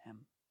know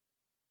him?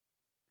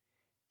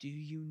 Do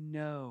you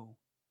know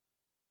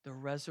the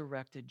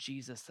resurrected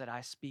Jesus that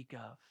I speak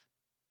of?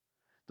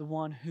 The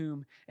one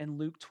whom in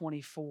Luke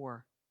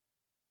 24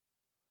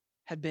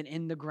 had been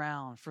in the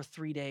ground for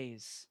 3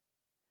 days.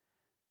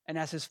 And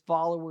as his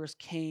followers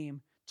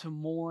came to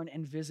mourn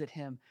and visit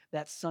him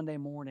that Sunday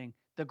morning,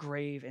 the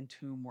grave and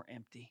tomb were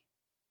empty.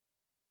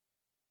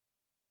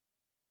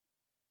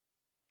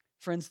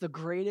 Friends, the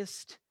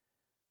greatest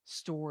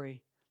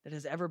story that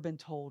has ever been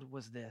told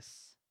was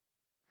this: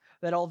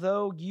 that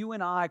although you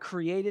and I,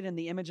 created in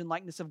the image and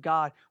likeness of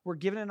God, were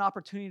given an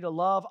opportunity to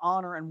love,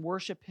 honor, and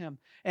worship him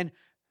and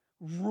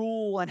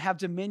rule and have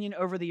dominion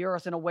over the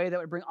earth in a way that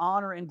would bring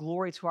honor and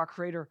glory to our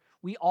Creator,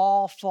 we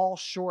all fall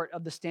short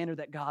of the standard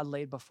that God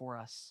laid before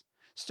us.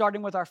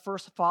 Starting with our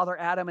first father,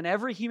 Adam, and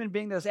every human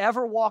being that has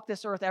ever walked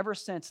this earth ever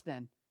since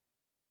then.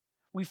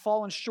 We've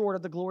fallen short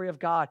of the glory of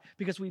God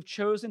because we've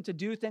chosen to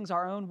do things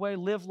our own way,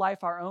 live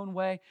life our own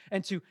way,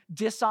 and to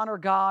dishonor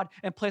God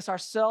and place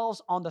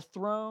ourselves on the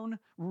throne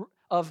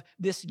of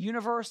this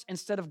universe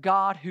instead of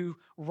God, who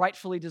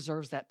rightfully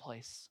deserves that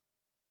place.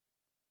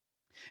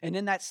 And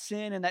in that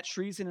sin and that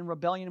treason and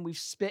rebellion, we've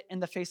spit in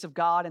the face of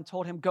God and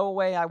told him, go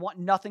away, I want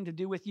nothing to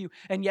do with you.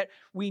 And yet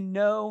we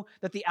know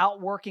that the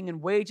outworking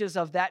and wages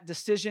of that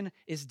decision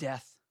is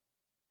death.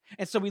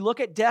 And so we look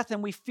at death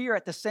and we fear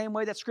it the same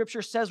way that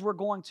Scripture says we're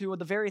going to, or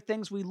the very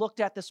things we looked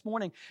at this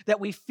morning, that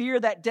we fear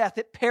that death.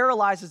 It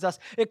paralyzes us.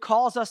 It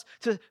calls us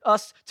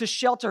to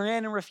shelter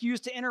in and refuse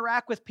to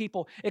interact with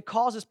people. It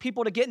causes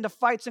people to get into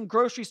fights in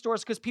grocery stores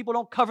because people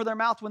don't cover their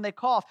mouth when they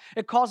cough.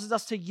 It causes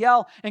us to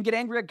yell and get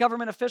angry at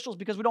government officials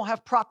because we don't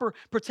have proper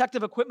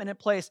protective equipment in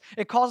place.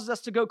 It causes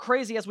us to go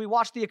crazy as we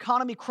watch the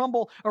economy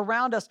crumble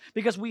around us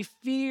because we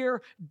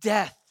fear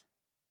death.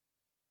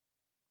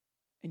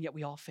 And yet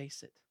we all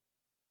face it.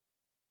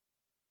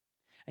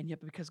 And yet,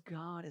 because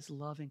God is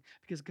loving,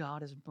 because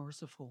God is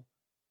merciful,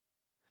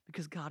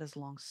 because God is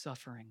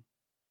long-suffering,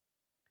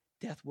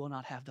 death will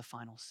not have the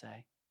final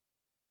say.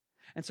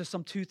 And so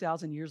some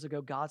 2,000 years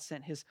ago, God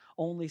sent his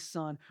only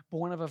son,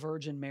 born of a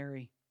Virgin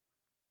Mary,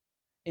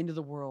 into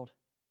the world.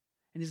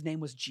 And his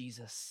name was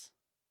Jesus.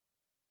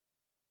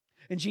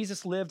 And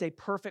Jesus lived a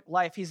perfect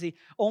life. He's the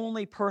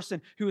only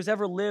person who has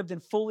ever lived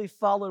and fully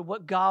followed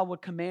what God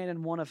would command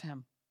and want of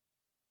him.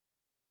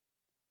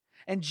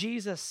 And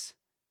Jesus,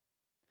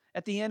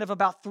 at the end of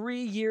about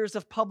 3 years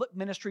of public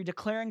ministry,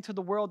 declaring to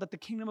the world that the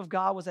kingdom of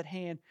God was at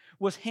hand,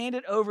 was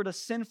handed over to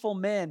sinful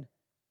men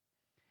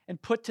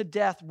and put to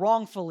death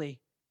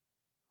wrongfully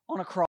on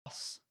a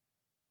cross.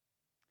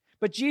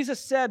 But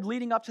Jesus said,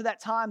 leading up to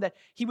that time, that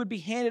he would be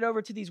handed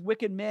over to these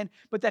wicked men,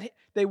 but that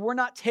they were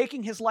not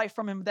taking his life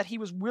from him, that he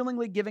was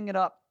willingly giving it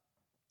up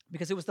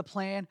because it was the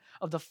plan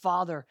of the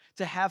Father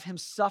to have him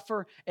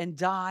suffer and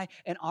die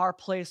in our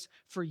place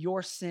for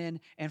your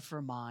sin and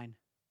for mine.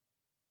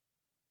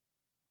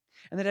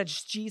 And that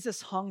as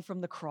Jesus hung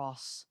from the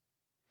cross,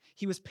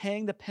 he was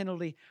paying the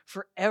penalty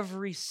for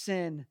every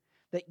sin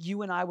that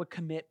you and I would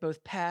commit,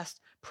 both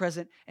past,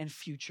 present, and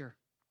future,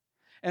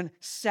 and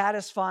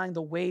satisfying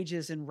the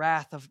wages and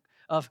wrath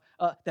of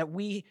that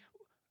we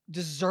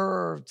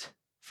deserved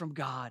from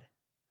God.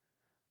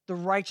 The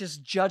righteous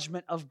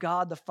judgment of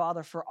God the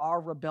Father for our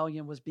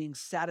rebellion was being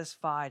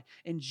satisfied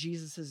in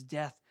Jesus'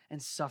 death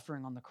and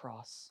suffering on the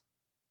cross.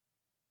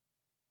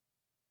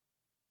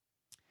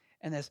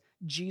 And as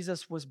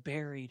Jesus was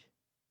buried,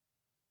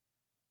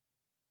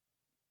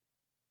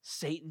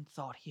 Satan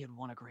thought he had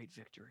won a great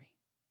victory.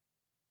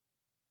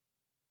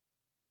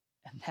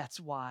 And that's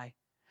why,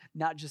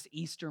 not just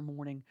Easter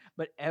morning,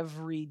 but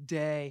every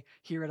day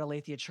here at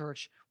Aletheia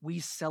Church, we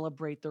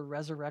celebrate the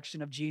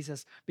resurrection of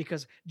Jesus,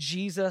 because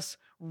Jesus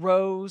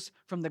rose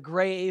from the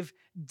grave.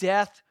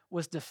 Death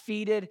was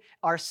defeated.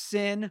 Our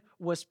sin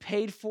was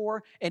paid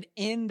for. And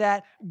in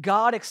that,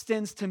 God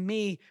extends to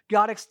me,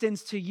 God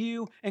extends to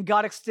you, and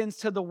God extends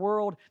to the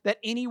world that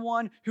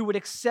anyone who would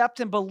accept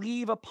and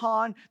believe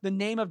upon the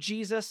name of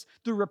Jesus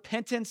through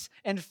repentance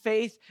and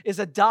faith is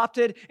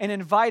adopted and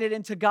invited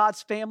into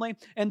God's family,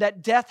 and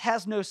that death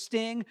has no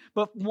sting,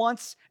 but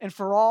once and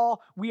for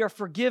all, we are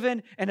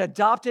forgiven and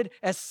adopted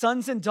as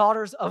sons and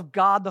daughters of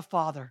God the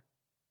Father.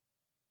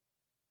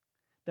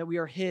 That we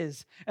are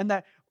his, and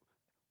that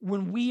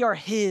when we are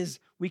his,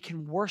 we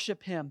can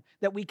worship him,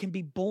 that we can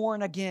be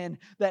born again,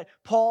 that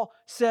Paul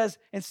says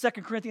in 2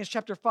 Corinthians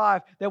chapter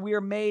 5, that we are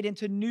made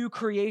into new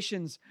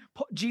creations.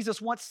 Jesus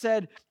once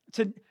said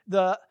to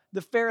the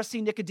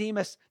Pharisee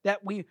Nicodemus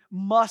that we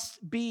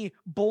must be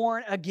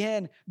born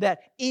again, that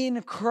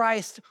in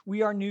Christ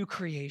we are new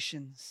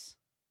creations.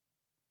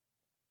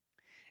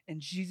 And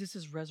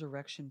Jesus'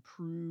 resurrection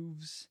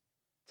proves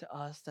to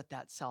us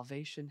that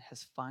salvation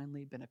has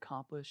finally been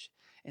accomplished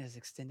and is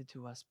extended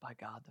to us by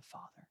God the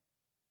Father.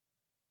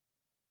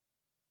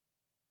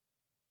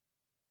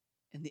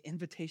 And the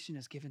invitation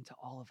is given to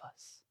all of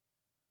us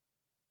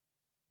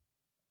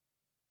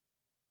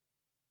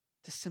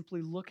to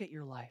simply look at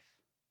your life,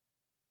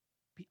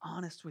 be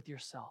honest with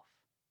yourself,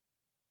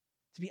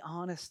 to be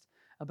honest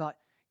about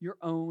your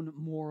own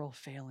moral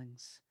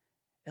failings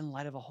in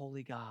light of a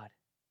holy God,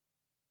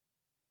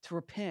 to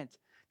repent,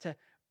 to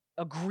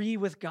agree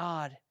with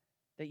God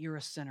that you're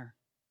a sinner,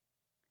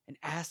 and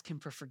ask him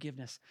for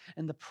forgiveness.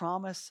 And the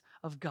promise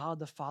of God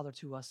the Father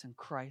to us in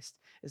Christ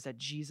is that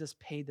Jesus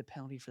paid the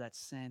penalty for that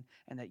sin,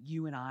 and that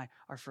you and I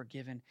are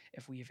forgiven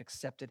if we have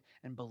accepted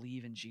and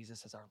believe in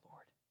Jesus as our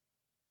Lord.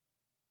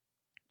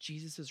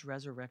 Jesus'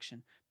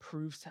 resurrection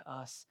proves to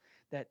us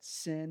that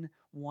sin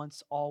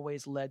once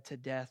always led to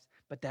death,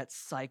 but that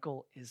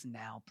cycle is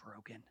now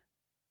broken.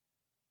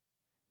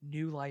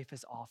 New life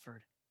is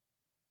offered.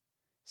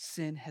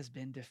 Sin has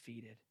been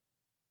defeated.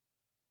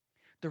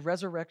 The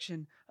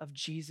resurrection of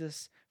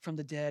Jesus from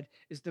the dead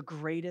is the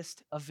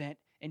greatest event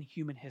in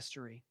human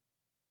history.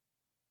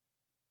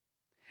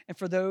 And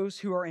for those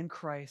who are in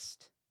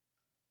Christ,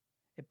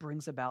 it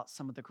brings about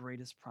some of the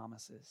greatest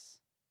promises.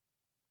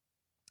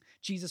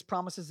 Jesus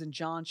promises in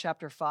John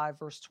chapter 5,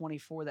 verse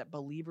 24, that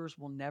believers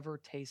will never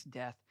taste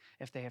death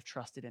if they have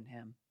trusted in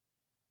him.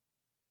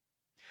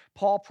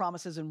 Paul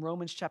promises in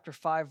Romans chapter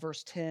 5,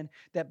 verse 10,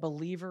 that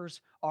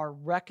believers are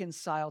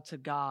reconciled to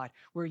God.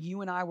 Where you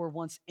and I were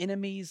once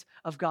enemies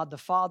of God the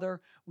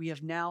Father, we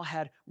have now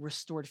had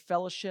restored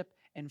fellowship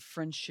and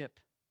friendship.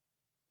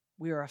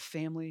 We are a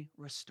family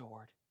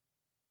restored.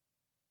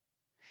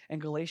 And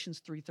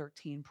Galatians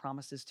 3:13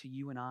 promises to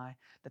you and I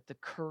that the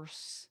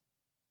curse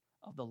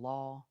of the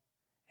law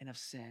and of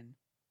sin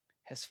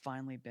has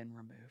finally been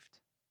removed.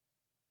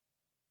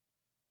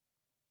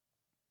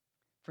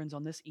 Friends,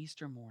 on this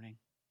Easter morning,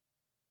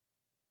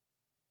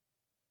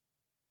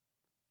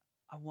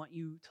 I want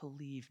you to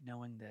leave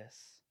knowing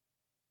this: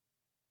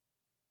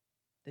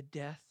 the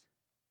death,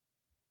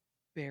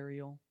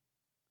 burial,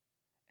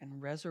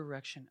 and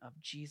resurrection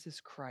of Jesus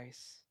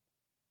Christ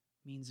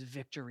means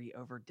victory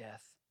over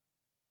death.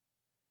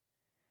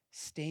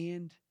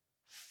 Stand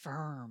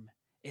firm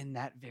in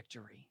that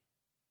victory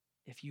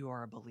if you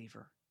are a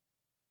believer.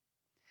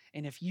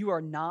 And if you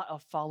are not a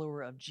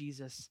follower of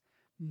Jesus,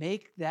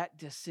 make that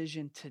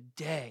decision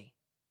today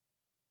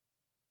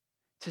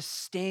to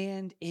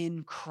stand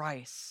in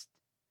Christ,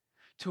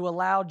 to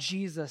allow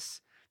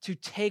Jesus to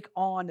take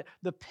on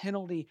the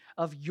penalty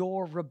of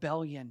your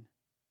rebellion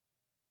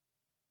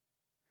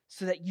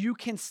so that you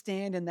can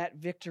stand in that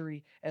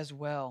victory as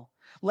well.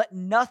 Let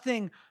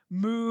nothing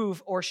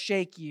move or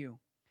shake you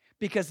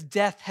because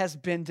death has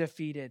been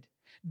defeated.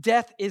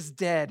 Death is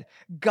dead.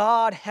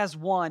 God has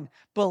won.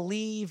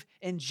 Believe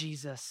in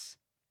Jesus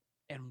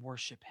and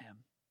worship him.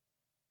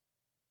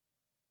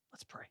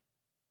 Let's pray.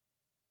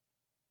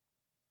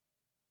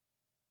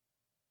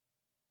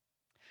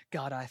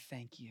 God, I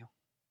thank you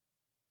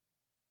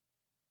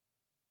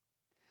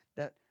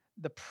that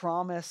the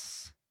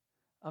promise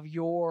of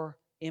your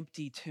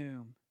empty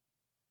tomb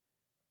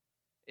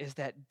is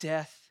that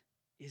death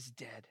is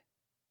dead.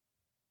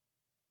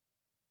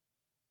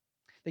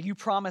 That you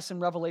promise in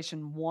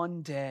Revelation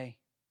one day,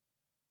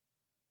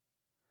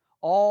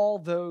 all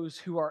those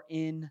who are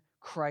in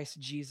Christ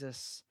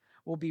Jesus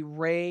will be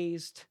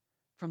raised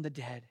from the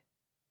dead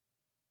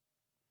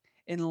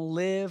and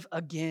live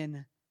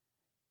again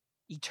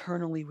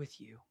eternally with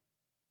you.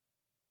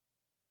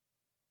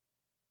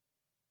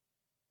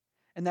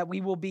 And that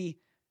we will be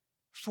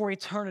for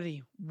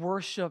eternity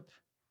worshiping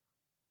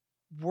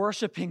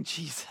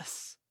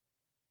Jesus,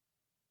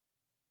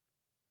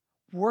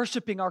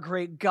 worshiping our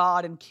great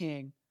God and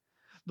King,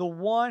 the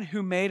one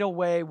who made a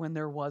way when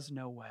there was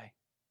no way.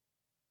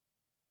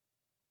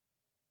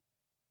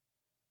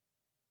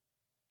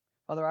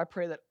 Father, I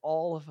pray that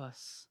all of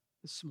us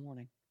this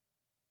morning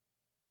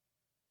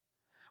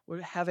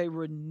would have a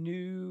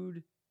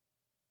renewed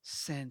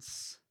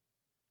sense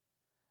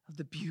of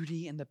the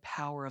beauty and the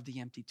power of the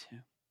empty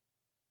tomb.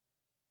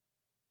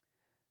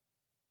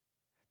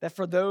 That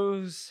for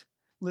those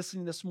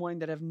listening this morning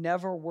that have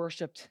never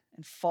worshiped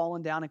and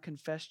fallen down and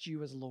confessed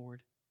you as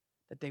Lord,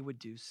 that they would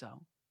do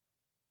so.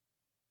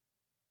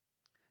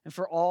 And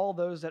for all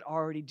those that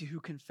already do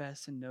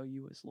confess and know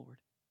you as Lord,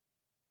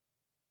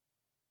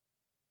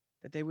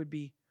 that they would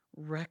be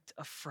wrecked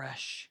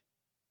afresh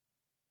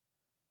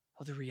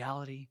of the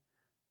reality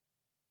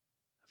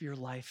of your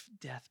life,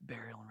 death,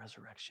 burial, and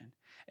resurrection.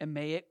 And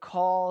may it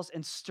cause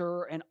and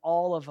stir in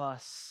all of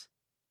us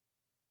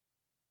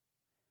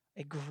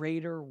a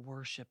greater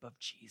worship of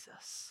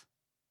Jesus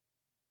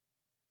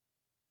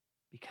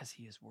because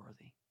he is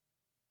worthy.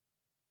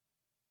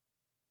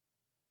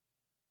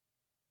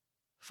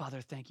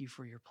 Father, thank you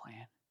for your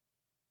plan.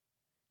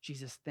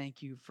 Jesus,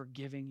 thank you for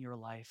giving your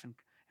life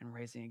and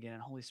raising again.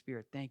 And Holy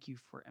Spirit, thank you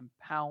for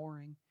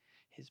empowering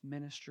his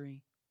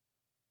ministry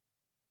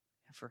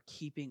and for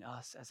keeping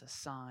us as a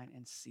sign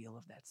and seal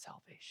of that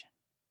salvation.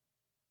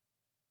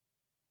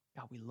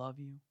 God, we love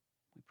you,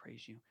 we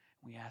praise you,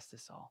 and we ask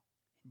this all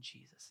in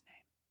Jesus'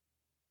 name.